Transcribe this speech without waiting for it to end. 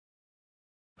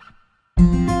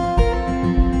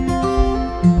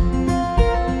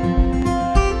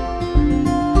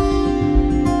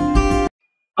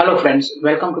Hello friends,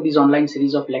 welcome to this online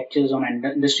series of lectures on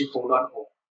Industry 4.0.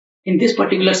 In this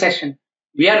particular session,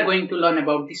 we are going to learn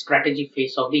about the strategy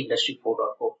phase of the Industry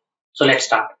 4.0. So let's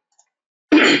start.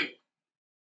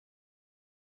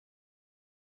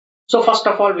 So first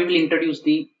of all, we will introduce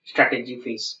the strategy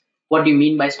phase. What do you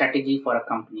mean by strategy for a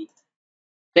company?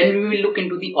 Then we will look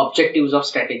into the objectives of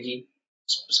strategy,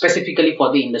 specifically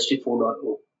for the Industry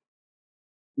 4.0.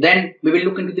 Then we will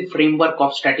look into the framework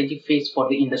of strategy phase for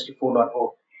the Industry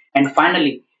 4.0. And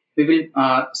finally, we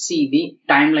will see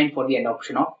the timeline for the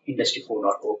adoption of Industry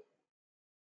 4.0.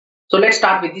 So let's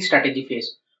start with the strategy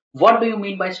phase. What do you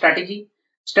mean by strategy?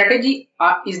 Strategy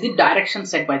is the direction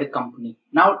set by the company.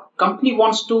 Now, company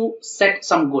wants to set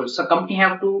some goals. So company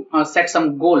have to set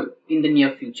some goal in the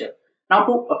near future. Now,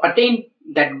 to attain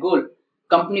that goal,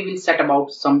 company will set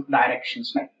about some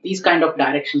directions. Right? These kind of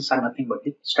directions are nothing but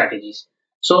the strategies.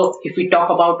 So if we talk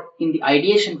about in the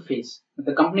ideation phase,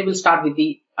 the company will start with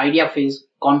the idea phase,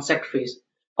 concept phase,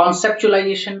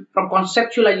 conceptualization. From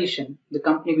conceptualization, the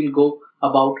company will go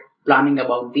about planning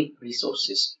about the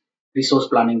resources. Resource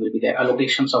planning will be there.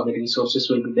 Allocations of the resources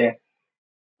will be there.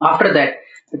 After that,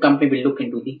 the company will look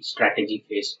into the strategy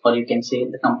phase, or you can say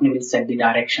the company will set the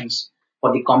directions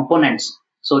for the components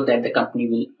so that the company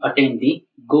will attain the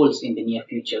goals in the near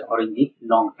future or in the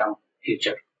long-term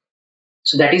future.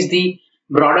 So that is the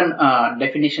broader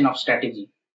definition of strategy.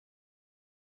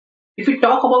 If we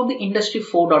talk about the Industry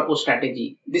 4.0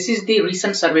 strategy, this is the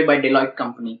recent survey by Deloitte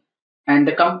company. And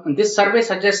this survey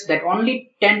suggests that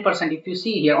only 10%, if you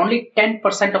see here, only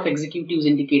 10% of executives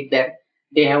indicate that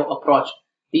they have approached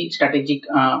the strategic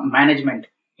management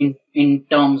in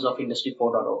terms of Industry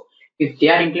 4.0. If they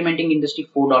are implementing Industry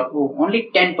 4.0, only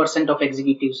 10% of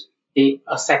executives, they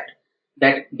accept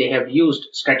that they have used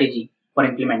strategy for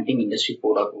implementing Industry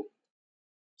 4.0.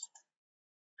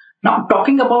 Now,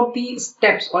 talking about the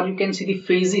steps, or you can see the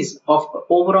phases of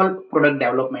overall product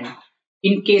development.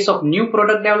 In case of new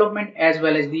product development as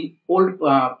well as the old,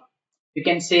 you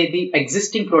can say the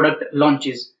existing product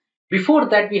launches. Before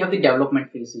that, we have the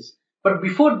development phases. But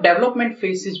before development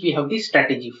phases, we have the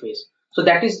strategy phase. So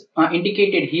that is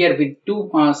indicated here with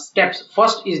two steps.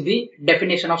 First is the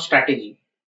definition of strategy.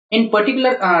 In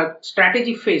particular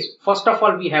strategy phase, first of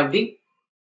all, we have the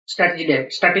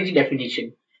strategy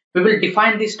definition. We will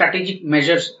define the strategic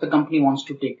measures the company wants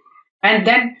to take. And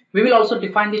then we will also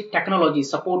define the technology,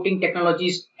 supporting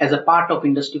technologies as a part of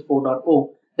Industry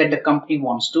 4.0 that the company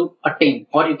wants to attain,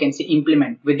 or you can say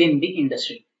implement within the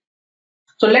industry.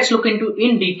 So let's look into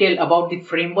in detail about the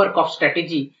framework of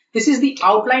strategy. This is the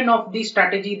outline of the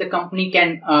strategy the company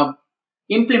can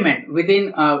implement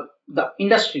within the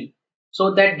industry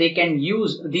so that they can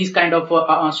use these kind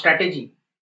of strategy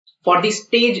for the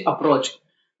stage approach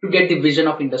to get the vision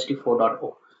of Industry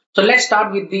 4.0. So let's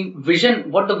start with the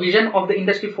vision. What the vision of the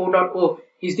Industry 4.0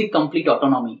 is the complete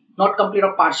autonomy, not complete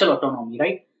or partial autonomy,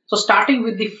 right? So starting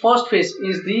with the first phase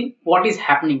is the what is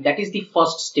happening. That is the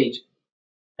first stage,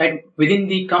 right? Within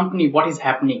the company, what is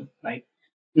happening, right?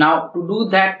 Now to do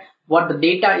that, what the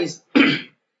data is,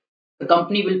 the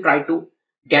company will try to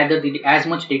gather as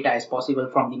much data as possible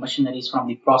from the machineries, from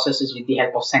the processes with the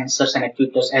help of sensors and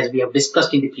actuators, as we have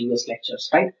discussed in the previous lectures,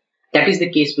 right? That is the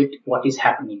case with what is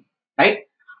happening, right?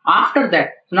 After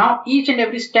that, now each and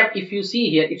every step, if you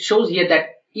see here, it shows here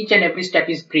that each and every step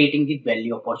is creating the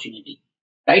value opportunity,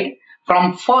 right?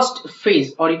 From first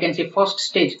phase, or you can say first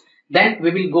stage, then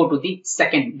we will go to the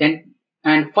second, then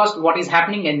and first what is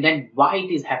happening and then why it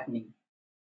is happening,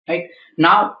 right?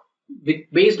 Now,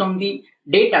 based on the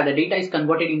data is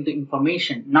converted into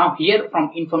information. Now here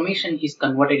from information is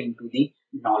converted into the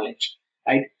knowledge,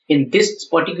 right? In this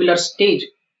particular stage,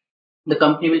 the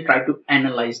company will try to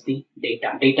analyze the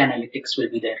data. Data analytics will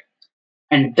be there.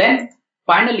 And then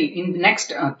finally, in the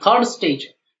next third stage,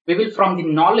 we will from the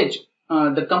knowledge,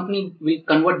 the company will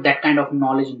convert that kind of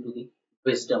knowledge into the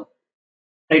wisdom,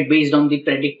 right? Based on the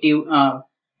predictive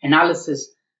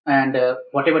analysis and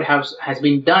whatever has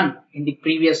been done in the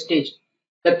previous stage,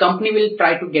 the company will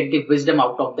try to get the wisdom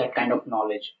out of that kind of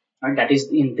knowledge, right? That is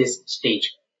in this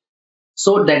stage.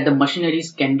 So that the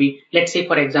machineries can be, let's say,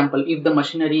 for example, if the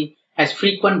machinery has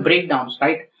frequent breakdowns,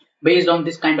 right? Based on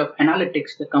this kind of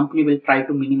analytics, the company will try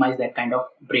to minimize that kind of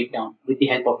breakdown with the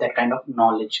help of that kind of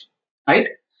knowledge, right?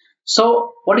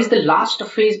 So what is the last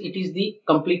phase? It is the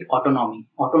complete autonomy.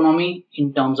 Autonomy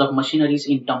in terms of machineries,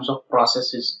 in terms of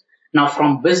processes. Now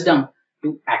from wisdom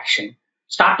to action.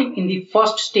 Starting in the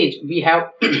first stage, we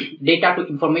have data to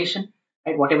information,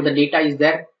 right? Whatever the data is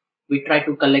there, we try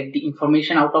to collect the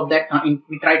information out of that,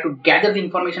 we try to gather the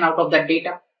information out of that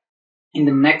data. In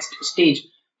the next stage,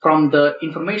 from the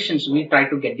informations, we try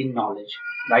to get the knowledge,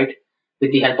 right?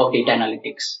 With the help of data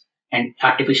analytics and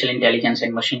artificial intelligence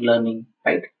and machine learning,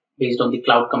 right? Based on the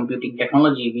cloud computing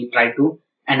technology, we try to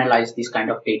analyze this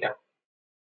kind of data.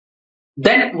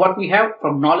 Then what we have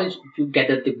from knowledge, you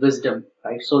gather the wisdom,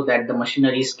 right? So that the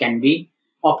machineries can be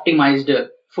optimized,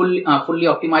 fully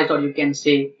optimized, or you can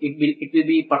say it will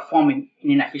be performing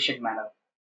in an efficient manner.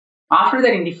 After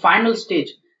that, in the final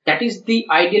stage, that is the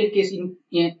ideal case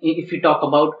if we talk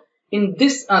about in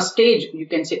this stage, you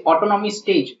can say autonomy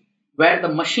stage, where the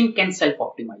machine can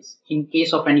self-optimize. In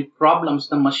case of any problems,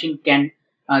 the machine can,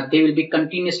 they will be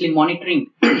continuously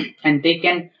monitoring and they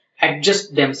can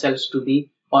adjust themselves to the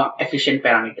efficient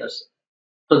parameters.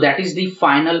 So that is the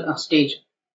final stage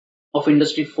of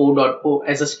Industry 4.0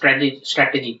 as a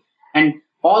strategy. And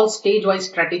all stage-wise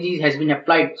strategies has been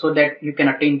applied so that you can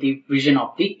attain the vision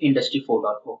of the Industry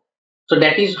 4.0. So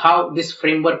that is how this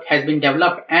framework has been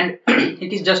developed, and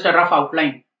it is just a rough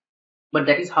outline, but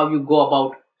that is how you go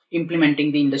about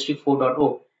implementing the Industry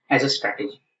 4.0 as a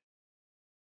strategy.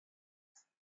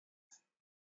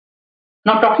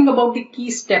 Now, talking about the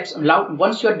key steps,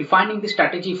 once you are defining the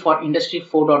strategy for Industry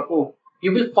 4.0,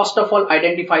 you will first of all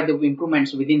identify the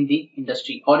improvements within the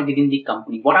industry or within the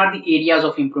company. What are the areas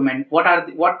of improvement? What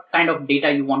kind of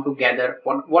data you want to gather?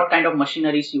 What kind of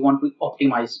machineries you want to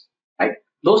optimize? Right?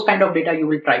 Those kind of data you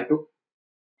will try to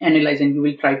analyze and you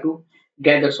will try to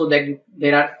gather so that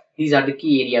these are the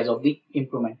key areas of the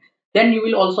improvement. Then you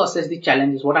will also assess the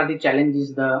challenges. What are the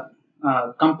challenges the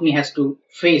company has to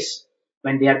face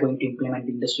when they are going to implement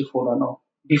Industry 4.0?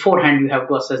 Beforehand, you have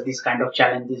to assess these kind of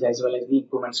challenges as well as the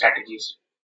improvement strategies.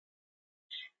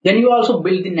 Then you also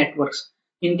build the networks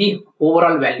in the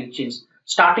overall value chains.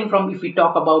 Starting from, if we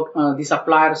talk about the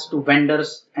suppliers to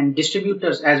vendors and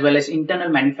distributors as well as internal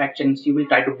manufacturing, you will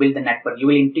try to build the network. You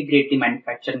will integrate the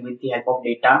manufacturing with the help of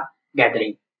data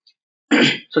gathering.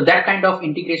 So that kind of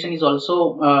integration is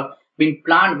also been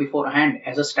planned beforehand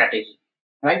as a strategy,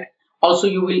 right? Also,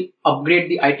 you will upgrade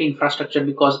the IT infrastructure,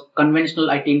 because conventional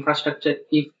IT infrastructure,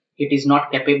 if it is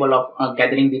not capable of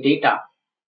gathering the data,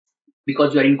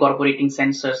 because you are incorporating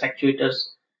sensors, actuators,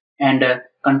 and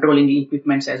controlling the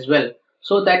equipments as well.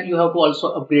 So that you have to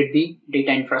also upgrade the data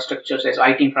infrastructures as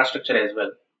IT infrastructure as well.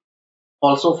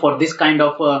 Also, for this kind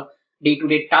of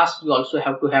day-to-day tasks, you also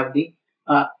have to have the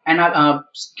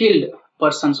skilled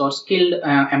persons or skilled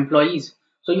employees.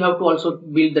 So you have to also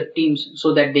build the teams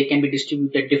so that they can be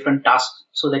distributed different tasks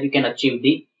so that you can achieve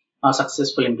the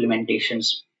successful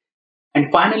implementations.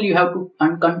 And finally, you have to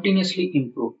continuously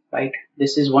improve, right?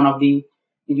 This is one of the,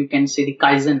 you can say, the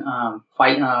Kaizen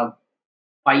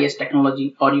 5S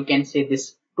technology, or you can say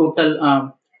this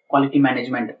total quality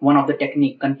management. One of the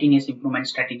technique, continuous improvement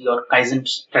strategy or Kaizen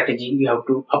strategy, you have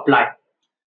to apply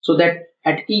so that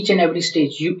at each and every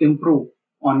stage you improve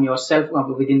on yourself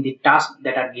within the tasks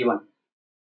that are given,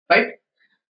 right?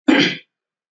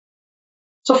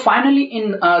 So finally,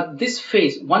 in this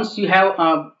phase, once you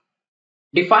have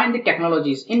define the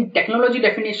technologies. In technology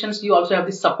definitions, you also have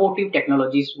the supportive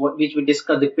technologies, which we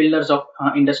discuss, the pillars of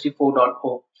Industry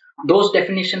 4.0. Those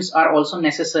definitions are also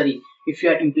necessary if you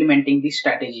are implementing the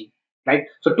strategy, right?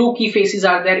 So two key phases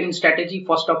are there in strategy.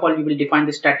 First of all, you will define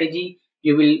the strategy.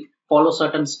 You will follow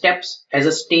certain steps as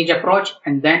a stage approach,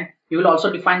 and then you will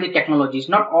also define the technologies.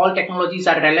 Not all technologies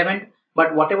are relevant,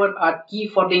 but whatever are key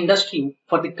for the industry,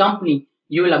 for the company,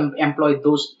 you will employ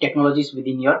those technologies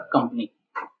within your company.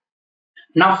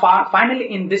 Now,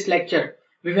 finally, in this lecture,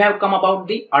 we have come about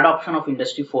the adoption of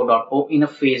Industry 4.0 in a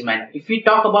phase manner. If we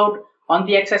talk about on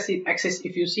the axis,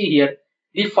 if you see here,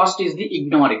 the first is the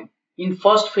ignoring. In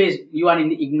first phase, you are in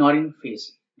the ignoring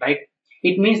phase, right?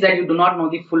 It means that you do not know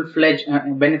the full-fledged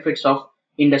benefits of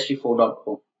Industry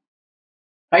 4.0,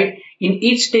 right? In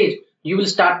each stage, you will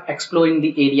start exploring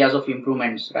the areas of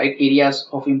improvements, right? Areas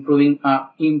of improving,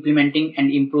 implementing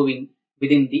and improving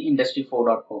within the Industry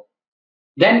 4.0.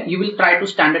 Then you will try to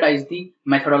standardize the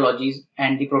methodologies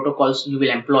and the protocols you will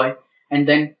employ, and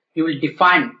then you will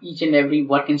define each and every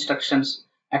work instructions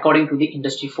according to the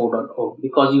Industry 4.0,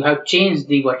 because you have changed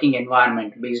the working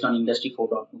environment based on Industry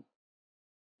 4.0.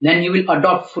 Then you will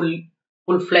adopt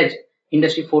full-fledged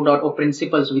Industry 4.0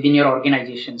 principles within your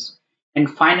organizations. And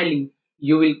finally,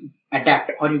 you will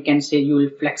adapt, or you can say you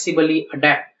will flexibly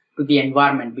adapt to the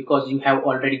environment, because you have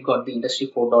already got the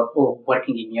Industry 4.0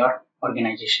 working in your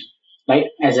organization, right,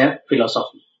 as a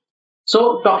philosophy.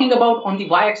 So talking about on the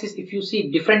y-axis, if you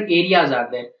see, different areas are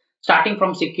there, starting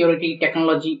from security,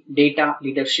 technology, data,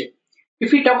 leadership.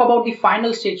 If we talk about the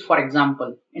final stage, for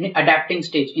example, in adapting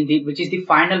stage, which is the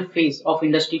final phase of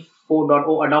Industry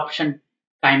 4.0 adoption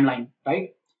timeline, right?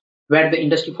 Where the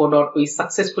Industry 4.0 is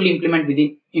successfully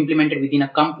implemented within a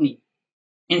company.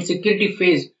 In security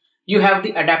phase, you have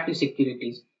the adaptive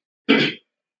securities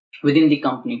within the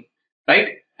company,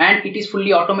 right? And it is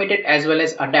fully automated as well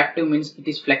as adaptive, means it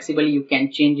is flexible. You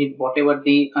can change it whatever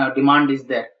the demand is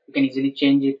there. You can easily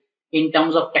change it. In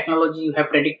terms of technology, you have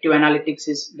predictive analytics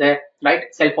is there, right?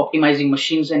 Self-optimizing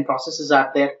machines and processes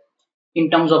are there. In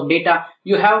terms of data,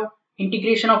 you have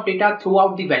integration of data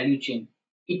throughout the value chain.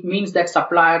 It means that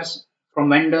suppliers from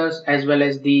vendors as well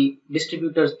as the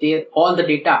distributors there, all the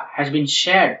data has been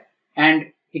shared and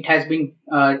it has been,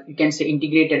 you can say,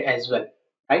 integrated as well,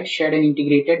 right? Shared and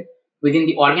integrated within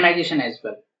the organization as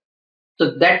well.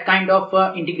 So that kind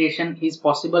of integration is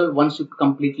possible once you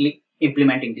completely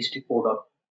implement Industry 4.0.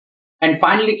 And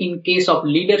finally, in case of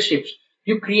leaderships,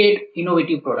 you create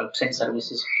innovative products and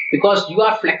services because you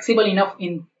are flexible enough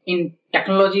in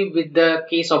technology with the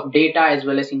case of data as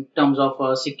well as in terms of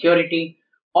security.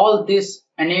 All this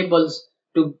enables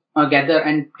to gather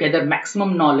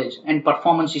maximum knowledge and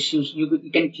performance issues. You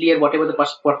can clear whatever the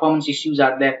performance issues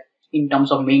are there in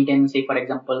terms of maintenance, say for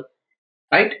example,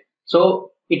 right?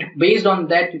 So it based on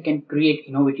that you can create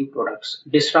innovative products,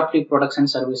 disruptive products and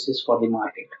services for the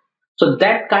market. So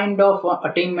that kind of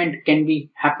attainment can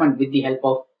be happened with the help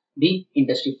of the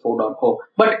Industry 4.0,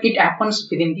 but it happens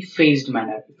within the phased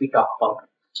manner. If we talk about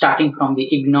starting from the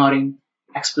ignoring,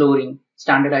 exploring,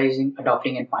 standardizing,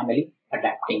 adopting, and finally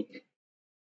adapting.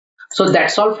 So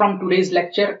that's all from today's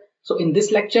lecture. So in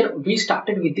this lecture, we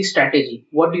started with the strategy.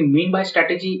 What do you mean by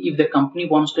strategy? If the company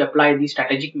wants to apply the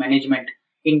strategic management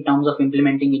in terms of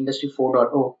implementing Industry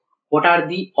 4.0, what are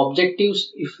the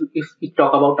objectives if we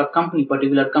talk about a company,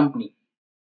 particular company,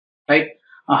 right?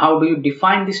 How do you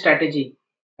define the strategy,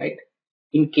 right?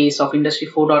 In case of Industry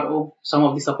 4.0, some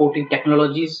of the supporting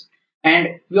technologies.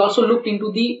 And we also looked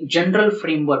into the general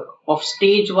framework of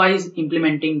stage-wise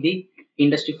implementing the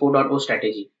Industry 4.0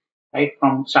 strategy, right?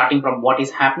 From starting from what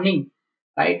is happening,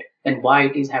 right? And why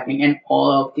it is happening and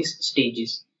all of these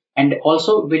stages. And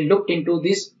also we looked into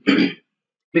this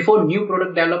before new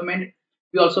product development.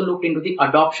 We also looked into the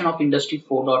adoption of Industry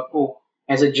 4.0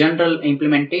 as a general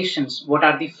implementations. What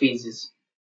are the phases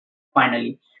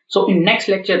finally? So in next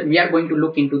lecture, we are going to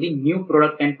look into the new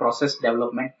product and process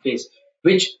development phase,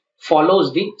 which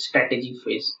follows the strategy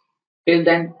phase. Till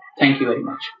then, thank you very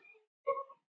much.